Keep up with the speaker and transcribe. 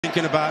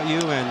Thinking about you,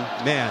 and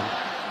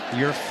man,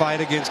 your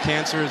fight against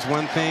cancer is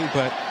one thing,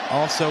 but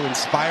also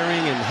inspiring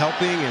and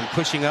helping and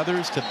pushing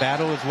others to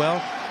battle as well.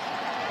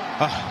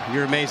 Oh,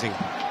 you're amazing.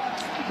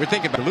 We're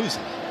thinking about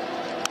losing.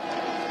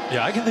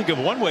 Yeah, I can think of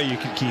one way you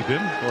can keep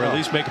him, or at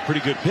least make a pretty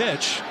good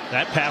pitch.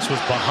 That pass was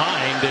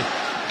behind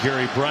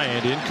Gary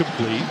Bryant,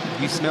 incomplete.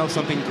 You smell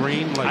something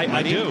green? Like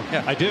I do.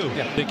 Yeah. I do.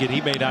 Yeah. Thinking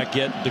he may not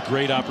get the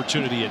great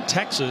opportunity in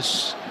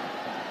Texas.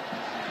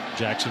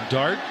 Jaxson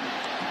dart.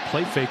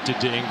 Play faked it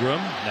to Ingram.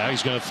 Now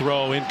he's going to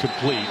throw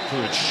incomplete. Threw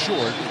it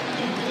short.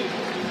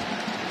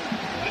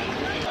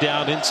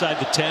 Down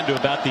inside the 10 to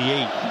about the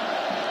 8.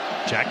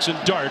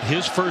 Jaxson dart,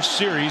 his first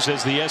series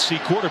as the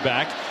SC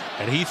quarterback,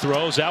 and he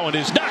throws. That one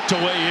is knocked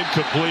away,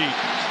 incomplete.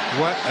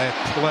 What a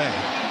play.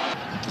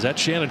 Is that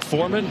Shannon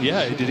Foreman?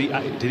 Yeah.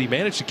 Did he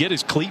manage to get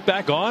his cleat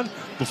back on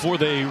before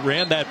they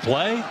ran that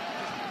play?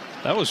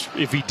 That was,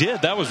 if he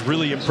did, that was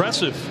really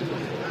impressive.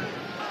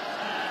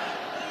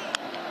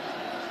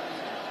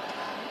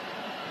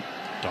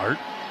 Dart,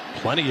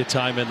 plenty of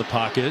time in the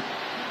pocket.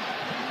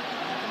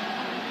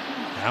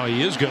 Now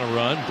he is going to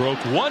run. Broke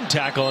one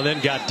tackle and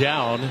then got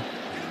down.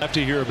 Have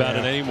to hear about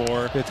it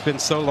anymore. It's been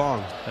so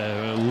long.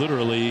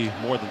 Literally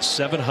more than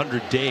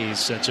 700 days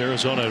since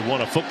Arizona had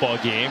won a football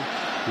game.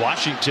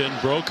 Washington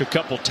broke a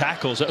couple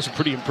tackles. That was a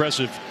pretty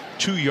impressive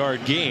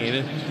 2-yard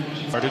gain.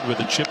 Started with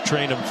a Chip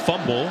Trainum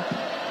fumble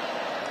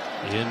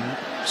in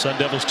Sun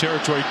Devils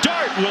territory.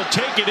 Dart will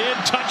take it in.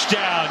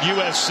 Touchdown,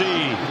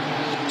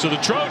 USC. So the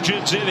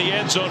Trojans in the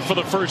end zone for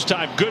the first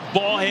time. Good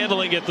ball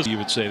handling at the. You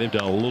would say they've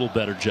done a little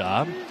better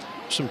job.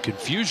 Some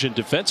confusion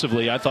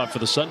defensively, I thought, for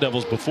the Sun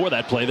Devils before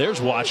that play.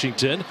 There's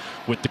Washington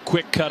with the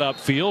quick cut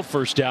upfield.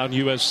 First down,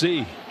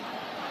 USC.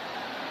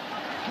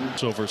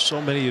 So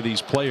so many of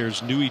these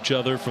players knew each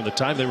other from the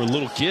time they were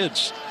little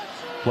kids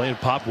playing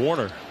Pop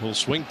Warner. Little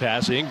swing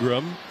pass.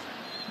 Ingram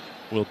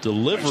will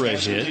deliver a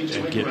hit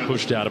and get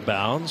pushed out of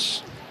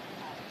bounds.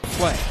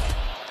 Play.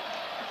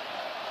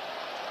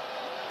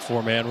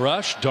 4-man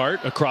rush.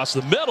 Dart across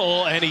the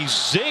middle, and he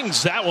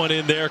zings that one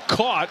in there.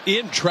 Caught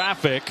in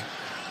traffic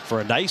for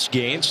a nice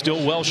gain.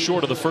 Still well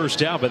short of the first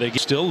down, but they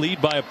still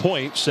lead by a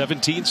point.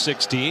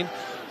 17-16.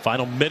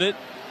 Final minute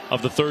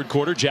of the third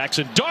quarter.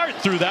 Jaxson dart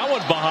threw that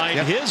one behind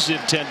his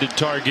intended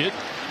target,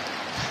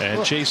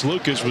 and Chase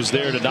Lucas was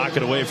there to knock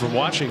it away from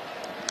Washington.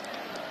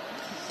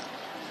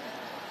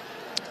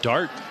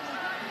 Dart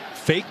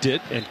faked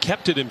it and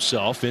kept it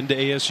himself into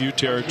ASU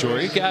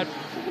territory. Got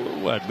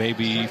what,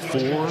 maybe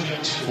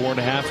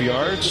 4.5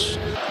 yards.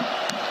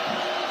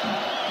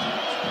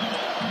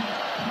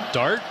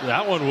 Dart,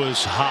 that one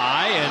was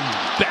high and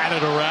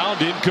batted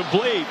around,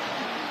 incomplete.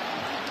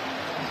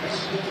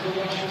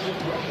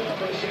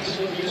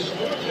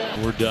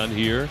 We're done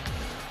here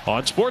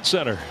on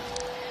SportsCenter.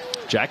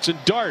 Jaxson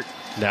dart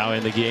now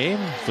in the game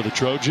for the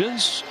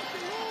Trojans.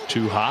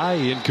 Too high,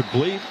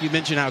 incomplete. You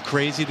mentioned how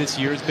crazy this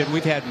year has been.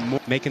 We've had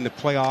more making the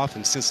playoff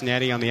and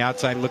Cincinnati on the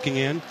outside looking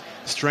in.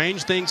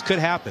 Strange things could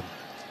happen.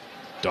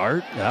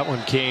 Dart, that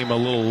one came a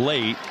little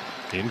late.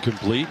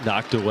 Incomplete,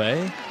 knocked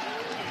away.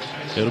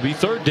 It'll be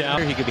third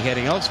down. He could be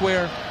heading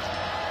elsewhere,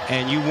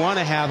 and you want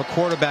to have a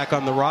quarterback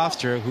on the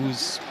roster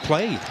who's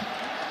played.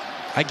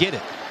 I get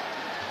it.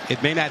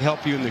 It may not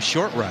help you in the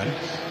short run.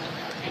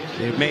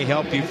 It may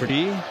help you for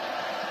D.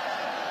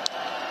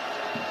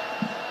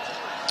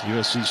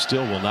 USC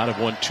still will not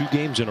have won 2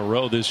 games in a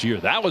row this year.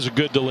 That was a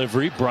good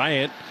delivery.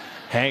 Bryant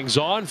hangs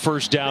on.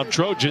 First down,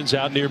 Trojans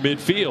out near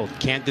midfield.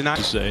 Can't deny.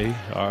 Say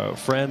our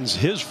friends,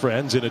 his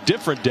friends in a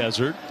different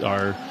desert,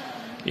 are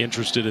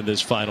interested in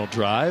this final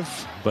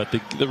drive, but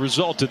the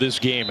result of this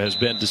game has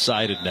been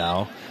decided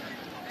now,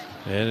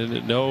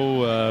 and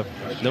no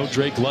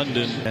Drake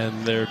London,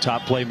 and their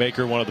top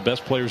playmaker, one of the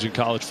best players in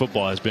college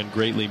football, has been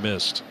greatly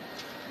missed.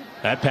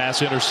 That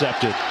pass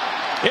intercepted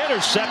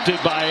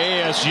by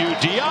ASU.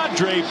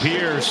 DeAndre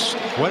Pierce.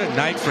 What a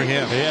night for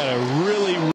him. He had a really